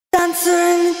Dancer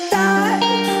in the dark,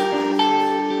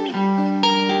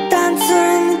 dancer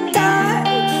in the dark,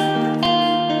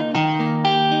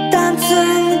 dancer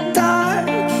in the dark.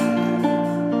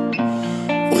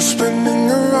 We're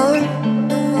spinning around,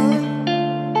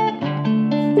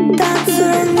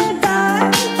 Dancer in the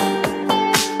dark,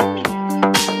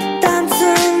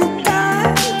 dancer in the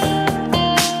dark,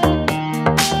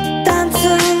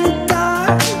 dancer in the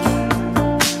dark.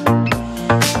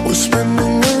 we're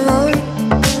spinning around.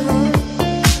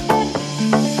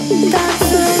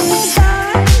 Dancer in the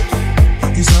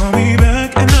dark. You saw me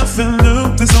back and I fell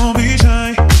loop, let's don't be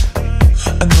shy.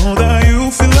 I know that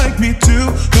you feel like me too,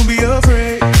 don't be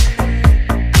afraid.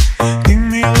 Give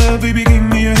me your love, baby, give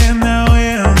me your hand now,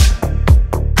 yeah.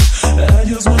 I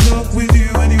just wanna talk with you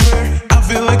anywhere. I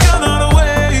feel like I'm not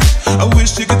away. I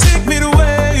wish you could take me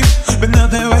away, but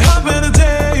nothing will happen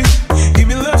today. Give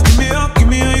me love, give me up, give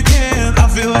me all you can. I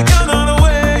feel like I'm not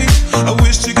away. I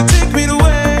wish you could take me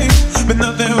away, but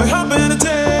nothing will happen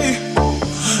today.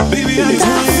 Baby, I just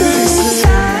want you to stay.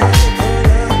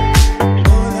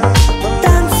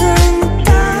 Dancer in the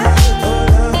dark,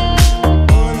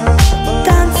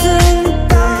 dancer in the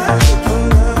dark,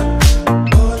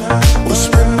 We're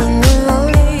spinning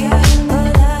around,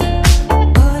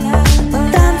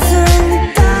 dancer in the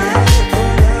dark,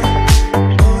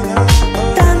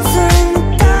 dancer in the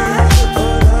dark,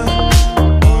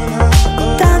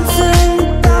 dancer in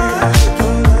the dark.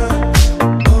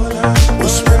 we're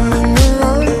spinning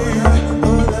around.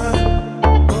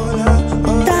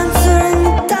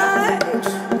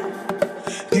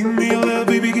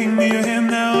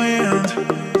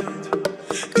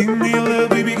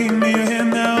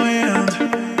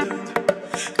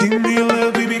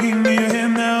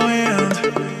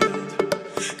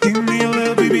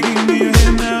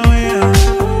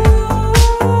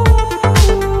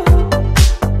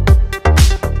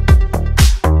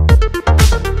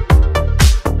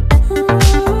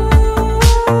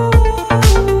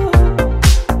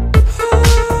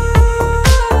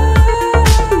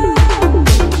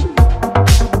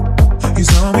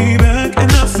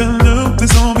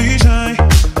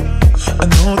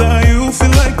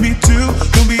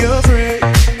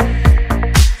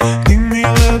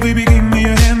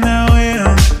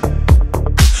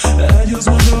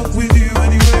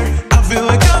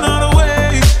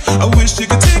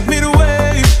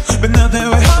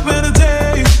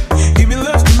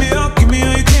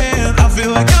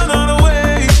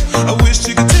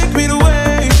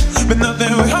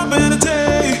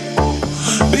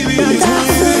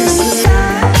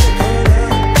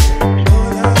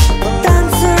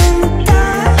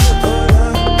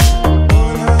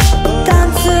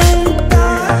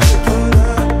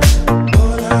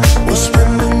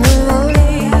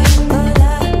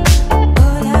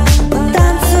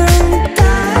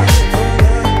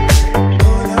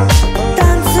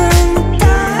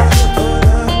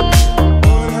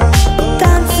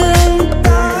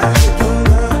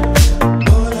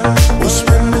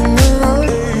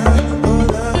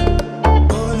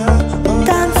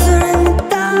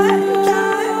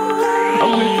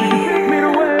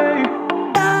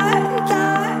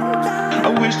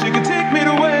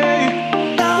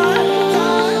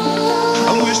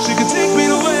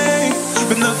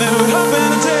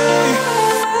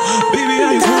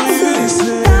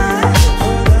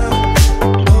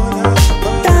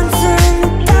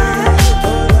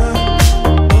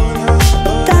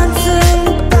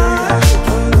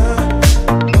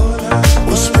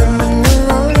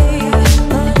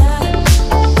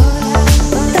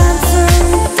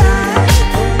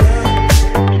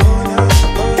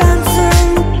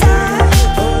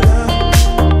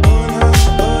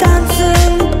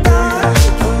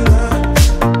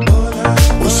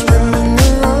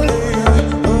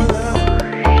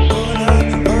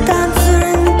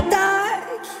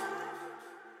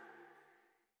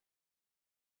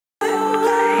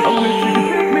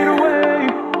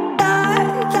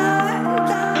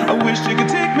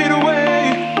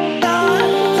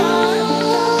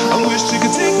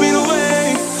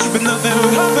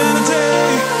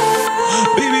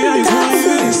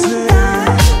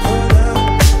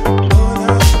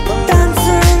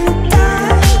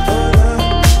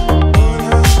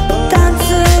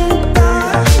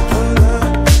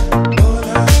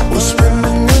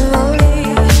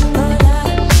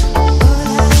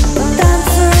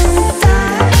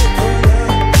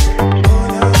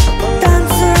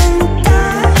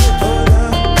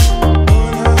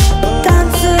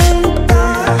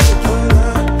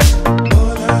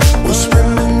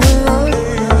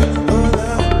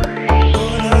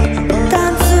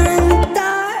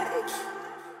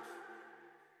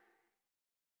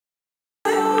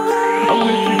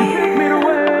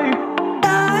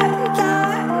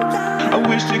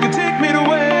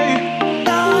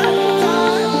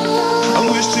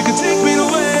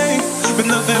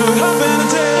 nothing would happen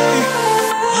today.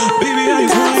 Baby, I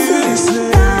just want you to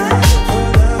stay.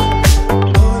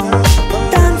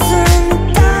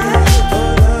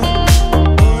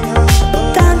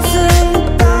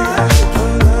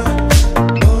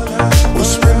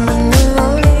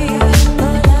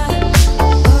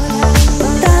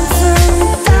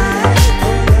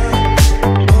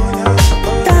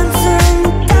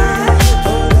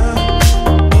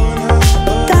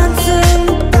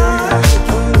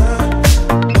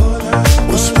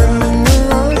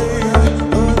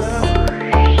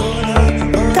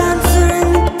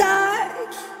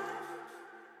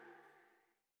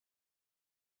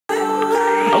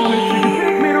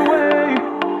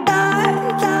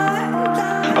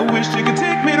 I wish you could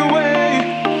take me away.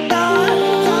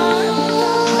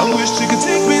 I wish you could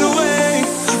take me away,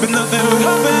 but nothing would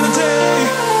happen today.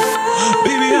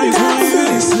 Baby, I just want you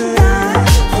to stay.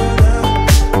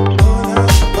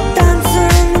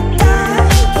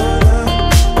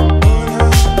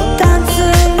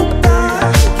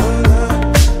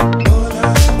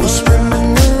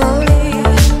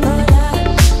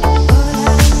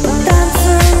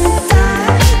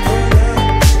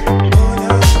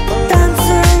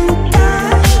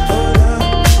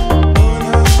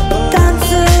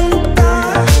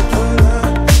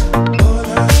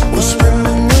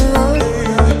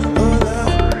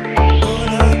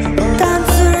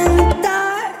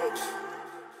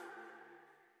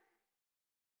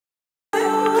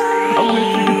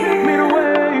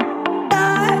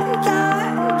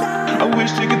 I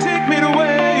wish you could take me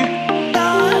away.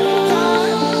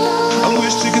 I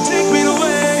wish you could take me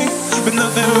away, but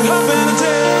nothing would happen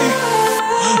today.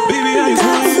 Baby, I just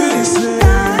want you to stay.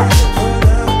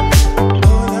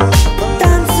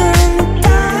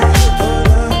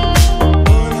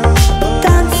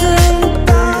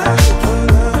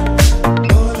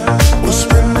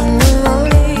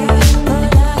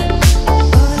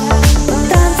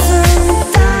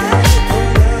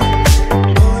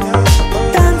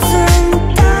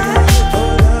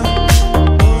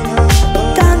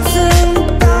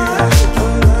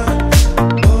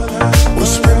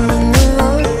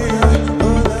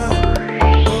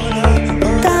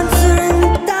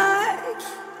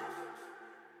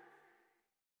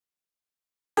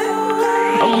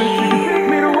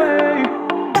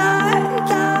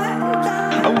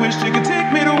 I wish you could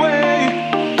take me away.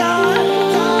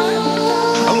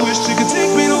 I wish you could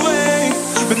take me away,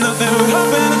 but nothing would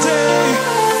happen today.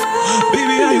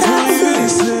 Baby, I just want you to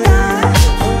stay.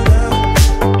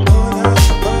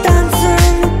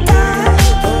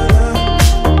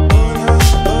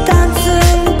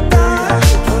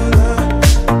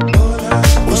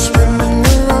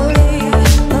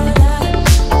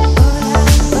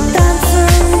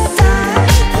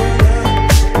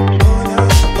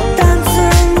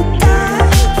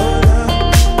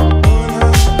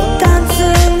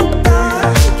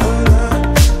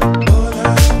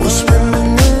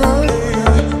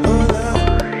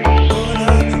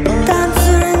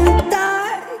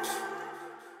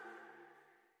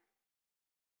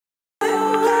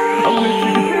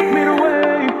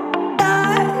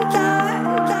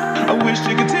 I wish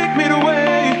you could take me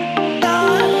away.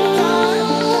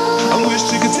 I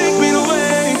wish you could take me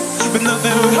away, but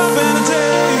nothing would happen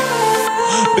today.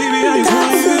 Baby, I just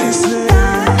want you to stay.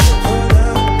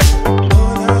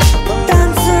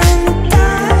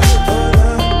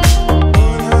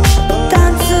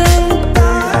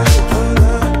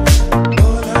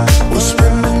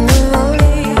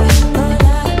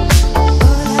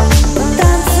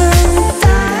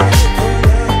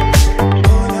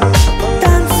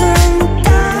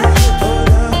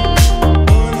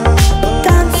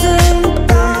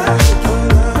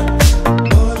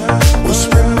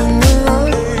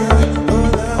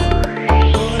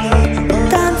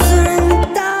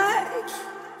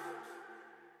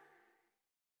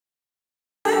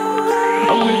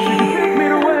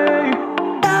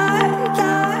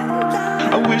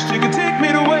 I wish you could take me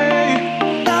away.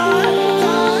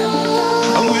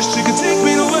 I wish you could take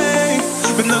me away,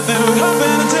 but nothing would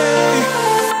happen today.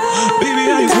 Baby,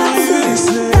 I just want you to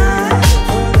stay.